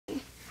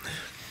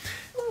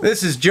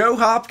This is Joe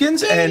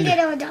Hopkins and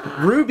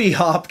Ruby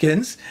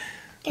Hopkins.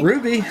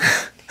 Ruby.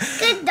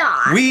 Good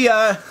dog. We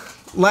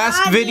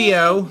last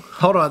video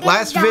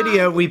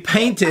we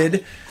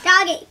painted.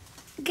 Doggy.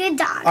 Good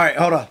dog. All right,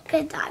 hold on.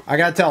 Good dog. I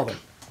gotta tell them.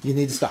 You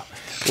need to stop.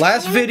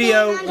 Last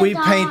video we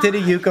painted a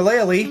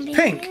ukulele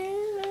pink.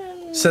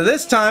 So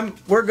this time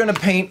we're gonna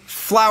paint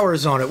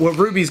flowers on it. Well,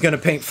 Ruby's gonna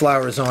paint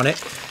flowers on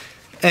it,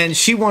 and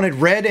she wanted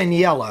red and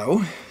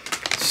yellow.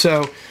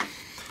 So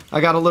I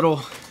got a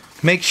little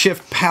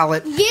makeshift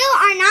palette. You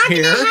are not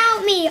here. gonna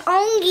help me.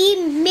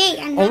 Only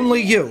me.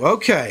 Only you.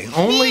 Okay.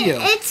 Only you.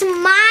 It's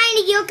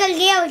mine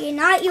ukulele,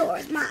 not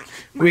yours. Mine.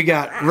 We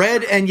got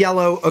red and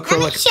yellow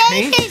acrylic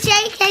paint.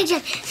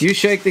 Shake. You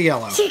shake the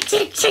yellow.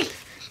 Shake.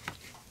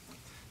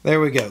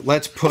 There we go.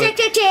 Let's put. Shake.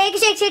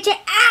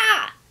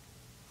 Ah.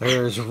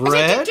 There's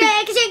red.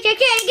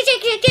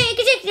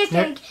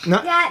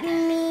 No. Got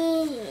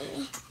me.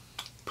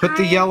 Put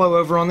the yellow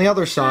over on the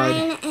other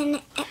side. I'm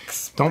an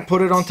expert. Don't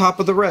put it on top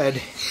of the red.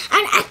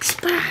 An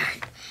expert.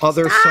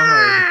 Other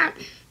side.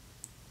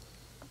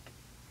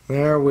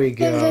 There we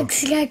go. It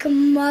looks like a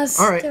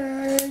mustard. All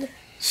right.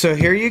 So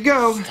here you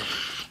go.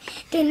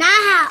 Do not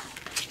help.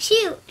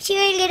 Shoot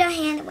your little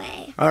hand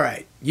away. All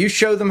right. You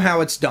show them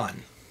how it's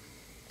done.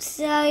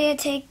 So you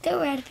take the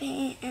red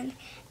paint and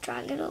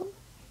draw little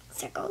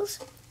circles,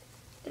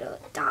 little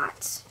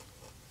dots.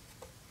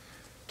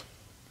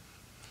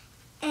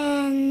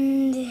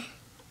 And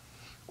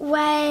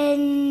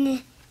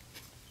when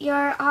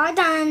you're all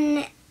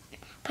done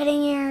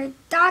putting your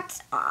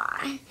dots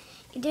on,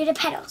 you do the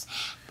petals.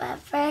 But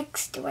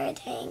first we're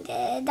doing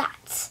the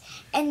dots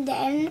and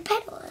then the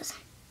petals.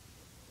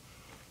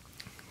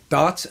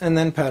 Dots and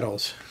then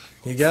petals.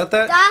 You got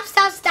that?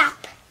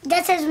 Stop.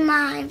 This is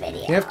my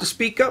video. You have to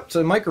speak up so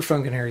the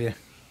microphone can hear you.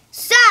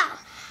 So,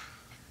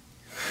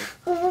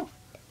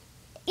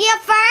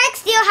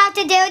 first you have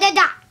to do the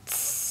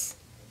dots.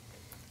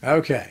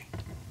 Okay.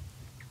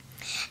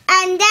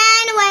 And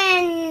then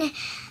when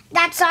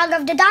that's all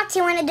of the dots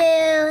you want to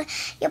do,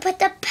 you put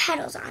the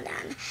petals on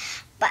them.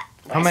 But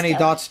How many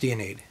dots do you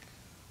need?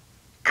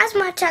 As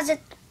much as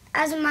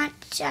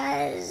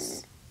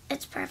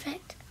it's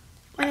perfect.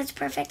 When it's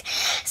perfect.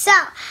 So,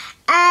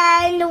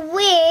 and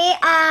we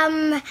are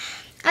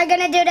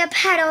gonna do the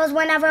petals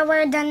whenever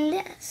we're done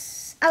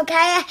this.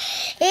 Okay?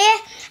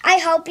 I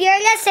hope you're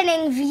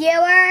listening,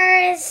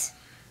 viewers.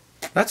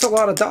 That's a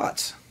lot of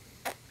dots.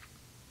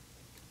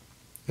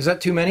 Is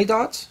that too many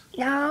dots?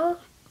 No?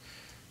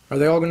 Are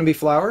they all going to be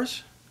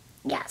flowers?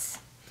 Yes.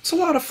 It's a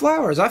lot of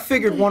flowers. I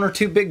figured one or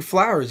two big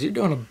flowers. You're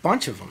doing a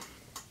bunch of them.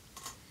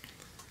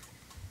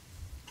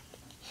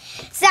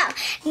 So,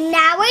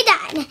 now we're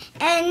done.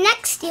 And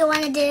next you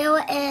want to do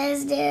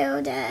is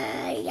do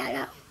the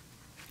yellow.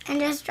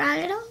 And just draw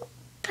little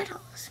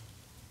petals.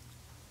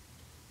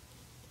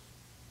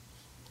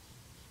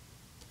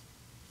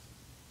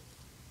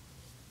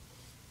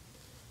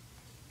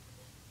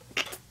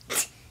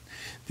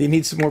 Do you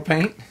need some more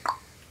paint?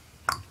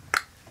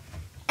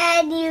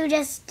 And you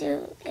just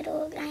do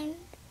little lines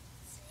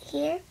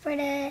here for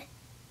the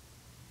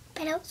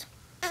petals.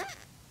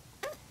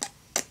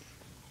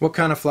 What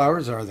kind of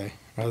flowers are they?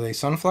 Are they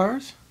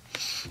sunflowers?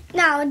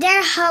 No,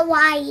 they're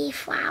Hawaii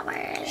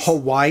flowers.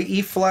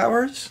 Hawaii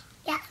flowers?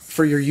 Yes.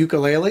 For your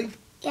ukulele?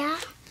 Yeah.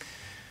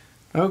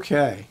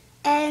 Okay.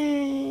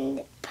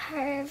 And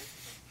perfect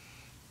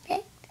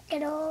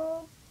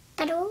little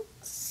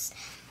petals.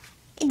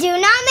 Do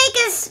not make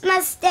a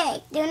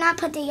mistake. Do not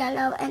put the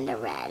yellow and the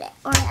red,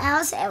 or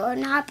else it will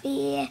not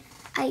be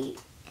a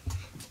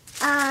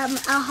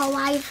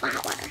Hawaii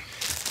flower.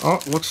 Oh,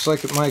 looks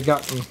like it might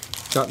have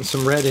gotten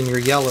some red in your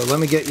yellow. Let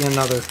me get you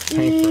another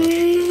paintbrush.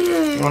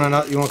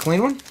 You want a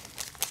clean one?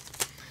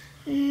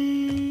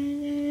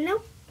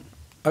 Nope.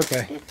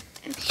 Okay.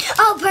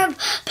 Oh, purple,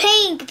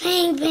 pink.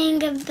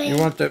 You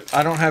want the?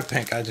 I don't have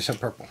pink. I just have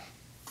purple.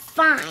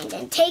 Fine,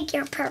 then take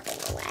your purple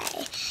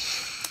away.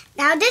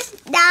 Now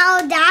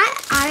that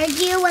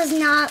argue was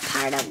not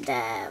part of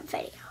the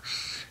video.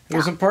 It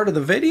wasn't part of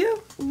the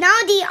video? No,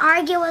 the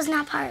argue was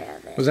not part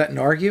of it. Was that an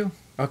argue?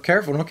 Oh,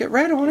 careful, don't get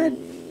red on it.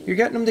 You're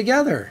getting them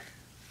together.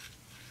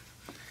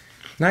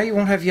 Now you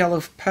won't have yellow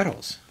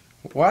petals.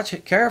 Watch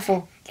it,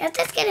 careful. Let's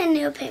just get a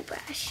new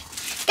paintbrush.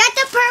 Get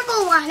the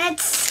purple one.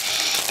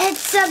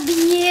 It's a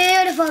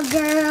beautiful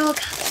girl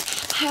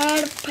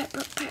color.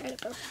 Purple.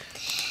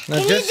 Now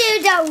Can you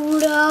do the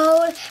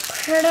road?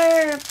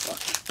 Purple.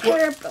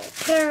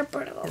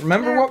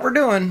 Remember what we're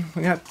doing.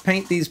 We have to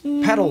paint these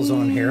petals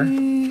on here.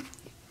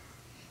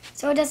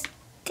 So just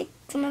take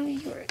some of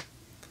your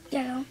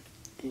yellow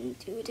and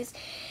do this.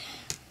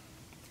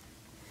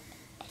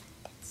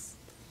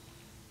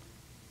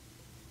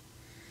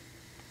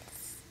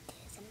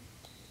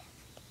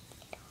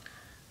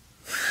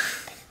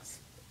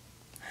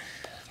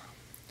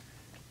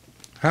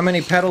 How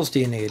many petals do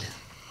you need?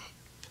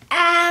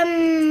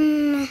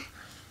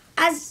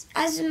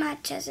 As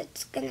much as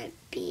it's gonna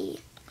be.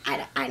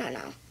 I don't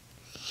know.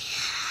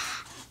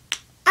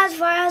 As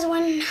far as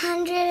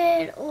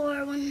 100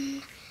 or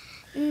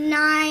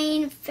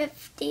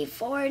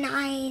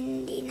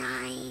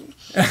 954.99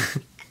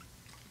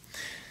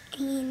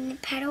 in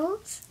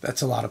petals.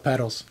 That's a lot of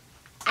petals.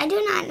 I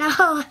do not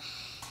know.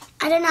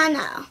 I do not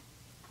know.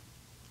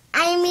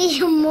 I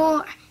need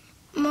more.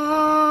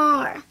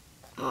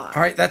 All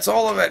right, that's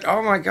all of it.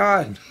 Oh my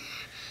God.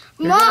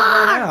 You're More.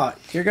 gonna run out.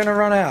 You're gonna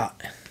run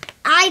out.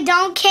 I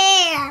don't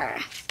care.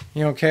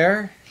 You don't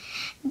care?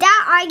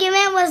 That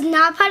argument was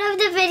not part of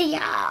the video.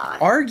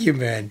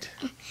 Argument.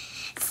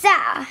 So,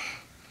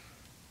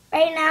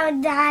 right now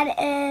Dad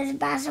is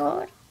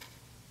baffled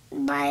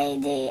by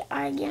the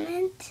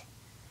argument.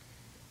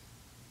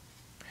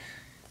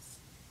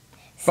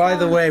 By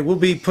the way, we'll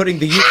be putting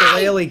the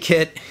ukulele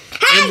kit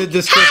in the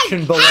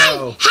description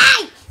below.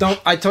 Hey!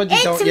 I told you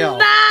don't yell.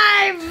 It's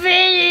my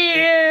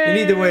video. You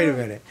need to wait a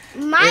minute.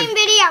 My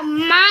video,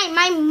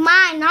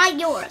 mine, not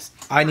yours.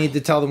 I need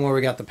to tell them where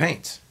we got the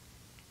paints.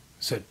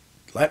 So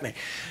let me.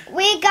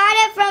 We got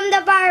it from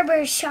the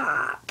barber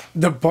shop.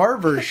 The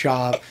barber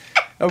shop.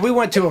 We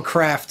went to a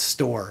craft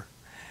store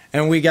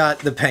and we got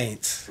the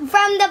paints.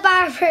 From the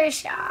barber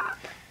shop.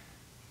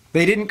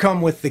 They didn't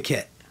come with the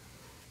kit.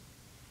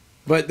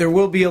 But there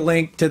will be a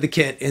link to the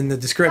kit in the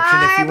description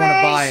if you want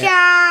to buy it.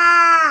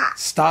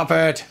 Stop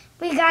it.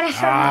 We got it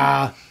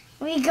from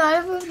we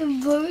got it from the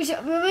barber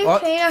shop.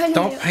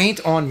 Don't paint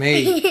on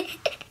me.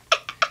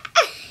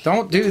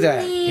 Don't do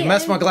that. You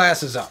messed my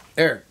glasses up.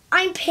 There.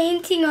 I'm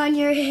painting on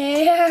your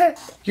hair.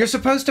 You're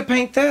supposed to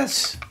paint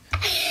this.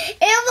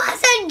 It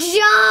was a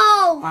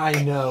joke.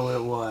 I know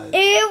it was.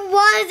 It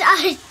was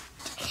a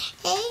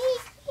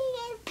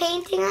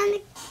painting on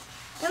the.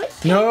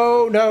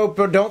 No,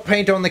 but don't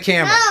paint on the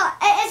camera. No,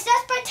 it's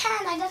just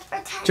pretend. I just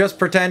pretend. Just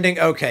pretending?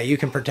 Okay, you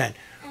can pretend.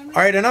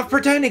 All right, enough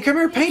pretending. Come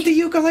here, paint the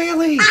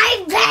ukulele.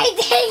 I'm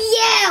painting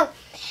you.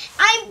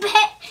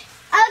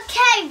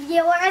 Okay,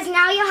 viewers,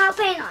 now you have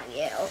paint on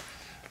you.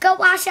 Go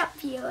wash up,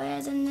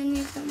 viewers, and then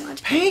you can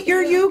watch. Paint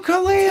your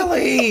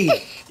ukulele.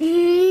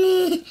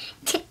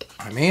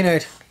 I mean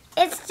it.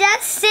 It's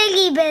just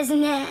silly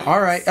business.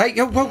 All right. Hey,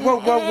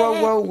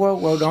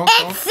 whoa.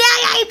 It's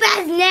silly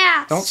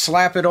business. Don't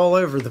slap it all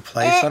over the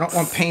place. I don't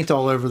want paint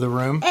all over the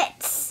room.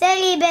 It's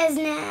silly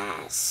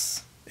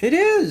business. It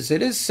is.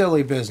 It is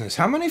silly business.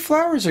 How many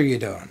flowers are you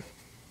doing?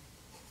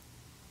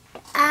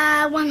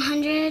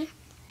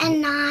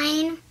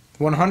 109.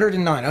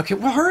 109. Okay,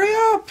 well, hurry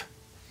up.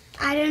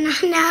 I do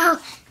not know.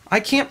 I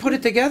can't put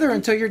it together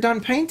until you're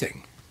done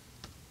painting.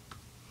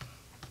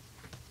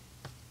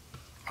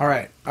 All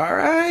right.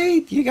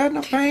 You got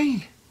enough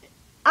paint?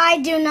 I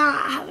do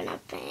not have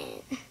enough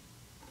paint.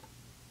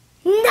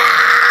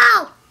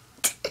 No!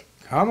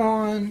 Come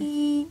on.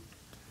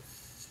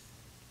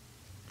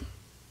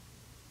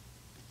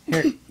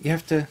 Here, you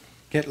have to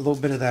get a little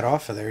bit of that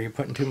off of there. You're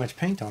putting too much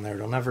paint on there.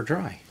 It'll never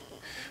dry.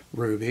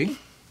 Ruby,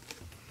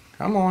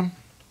 come on.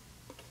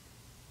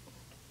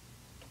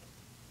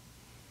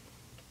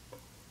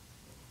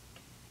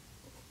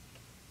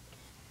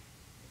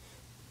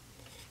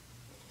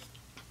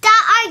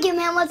 That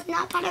argument was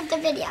not part of the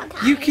video,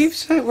 guys. You keep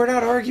saying we're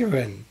not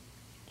arguing.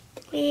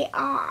 We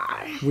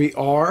are. We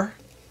are?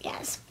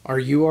 Yes. Are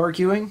you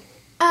arguing?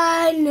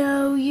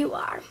 No, you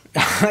are.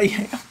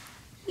 I am.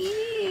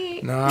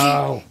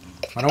 No.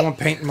 I don't want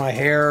paint in my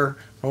hair.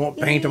 I don't want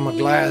paint on my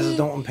glasses. I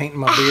don't want paint in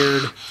my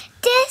beard.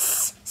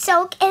 This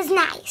soak is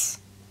nice.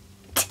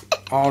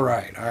 All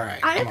right.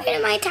 I'm going to put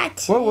in my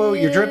tattoo. Whoa,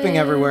 you're dripping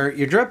everywhere.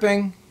 You're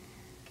dripping.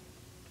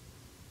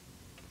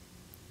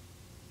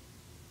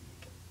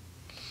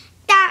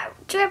 That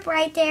drip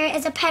right there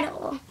is a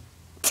petal.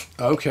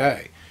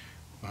 Okay.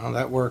 Well,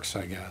 that works,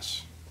 I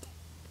guess.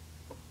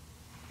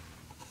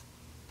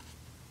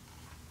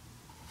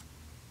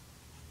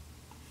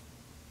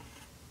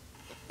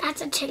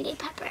 That's a chili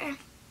pepper.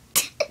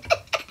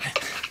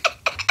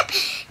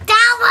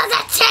 That was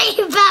a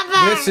chili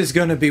pepper. This is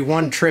going to be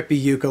one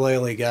trippy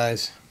ukulele,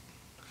 guys.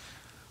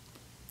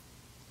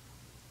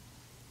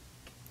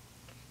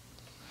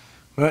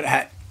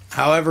 But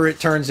however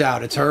it turns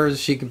out, it's hers.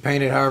 She can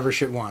paint it however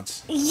she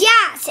wants.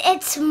 Yes,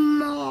 it's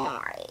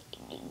my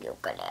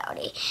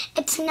ukulele.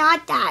 It's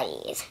not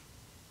Daddy's.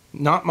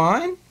 Not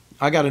mine?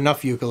 I got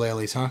enough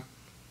ukuleles, huh?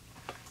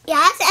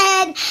 Yes,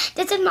 and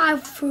this is my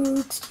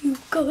first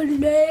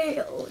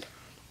ukulele.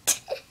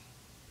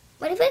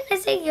 What if I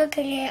say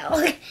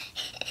ukulele?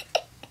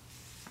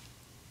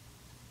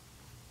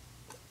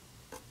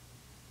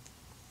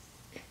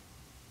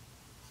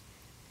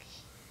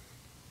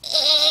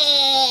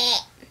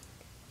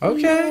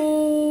 Okay.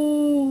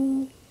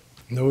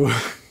 No.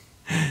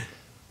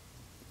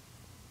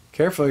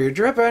 Careful, you're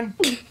dripping.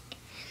 It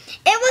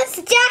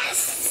was just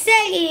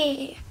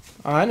silly.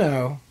 I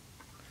know.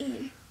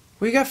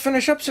 We got to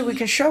finish up so we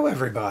can show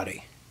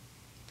everybody.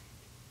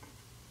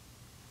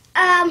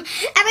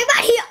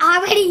 Everybody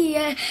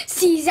already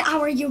sees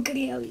our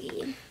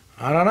ukulele.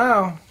 I don't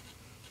know.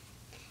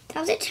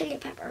 That was a chili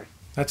pepper.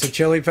 That's a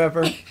chili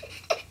pepper?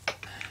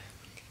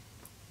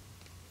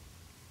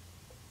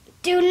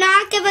 Do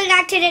not give a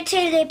like to the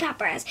chili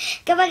peppers.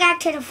 Give a like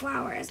to the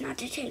flowers, not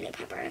the chili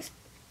peppers.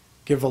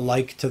 Give a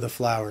like to the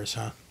flowers,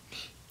 huh?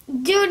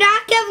 Do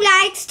not give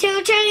likes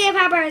to chili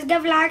peppers.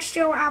 Give likes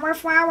to our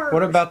flowers.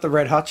 What about the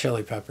red hot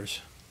chili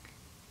peppers?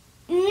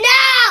 No!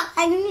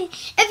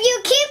 If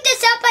you keep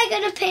this up, I'm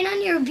going to paint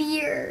on your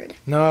beard.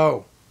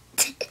 No.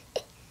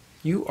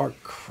 You are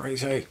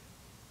crazy.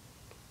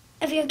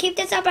 If you keep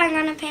this up, I'm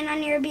going to paint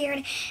on your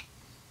beard.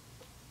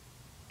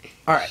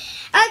 All right.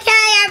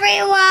 Okay,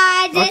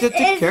 everyone.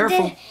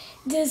 Careful.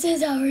 This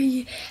is our...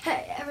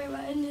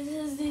 Everyone, this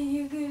is the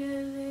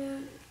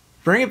ukulele.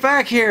 Bring it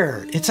back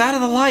here. It's out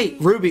of the light.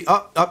 Ruby,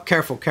 up,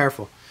 careful.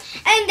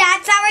 And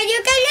that's our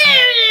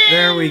ukulele.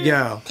 There we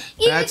go.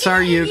 That's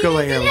our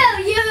ukulele.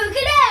 Ukulele.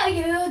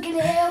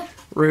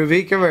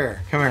 Ruby, come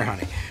here,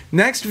 honey.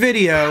 Next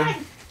video,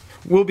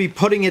 we'll be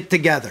putting it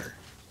together.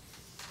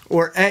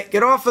 Or, hey,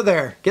 get off of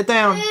there. Get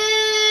down.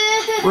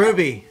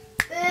 Ruby,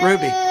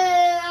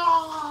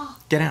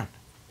 get down.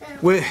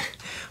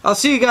 I'll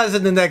see you guys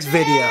in the next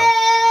video.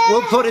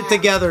 We'll put it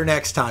together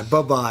next time.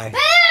 Bye-bye.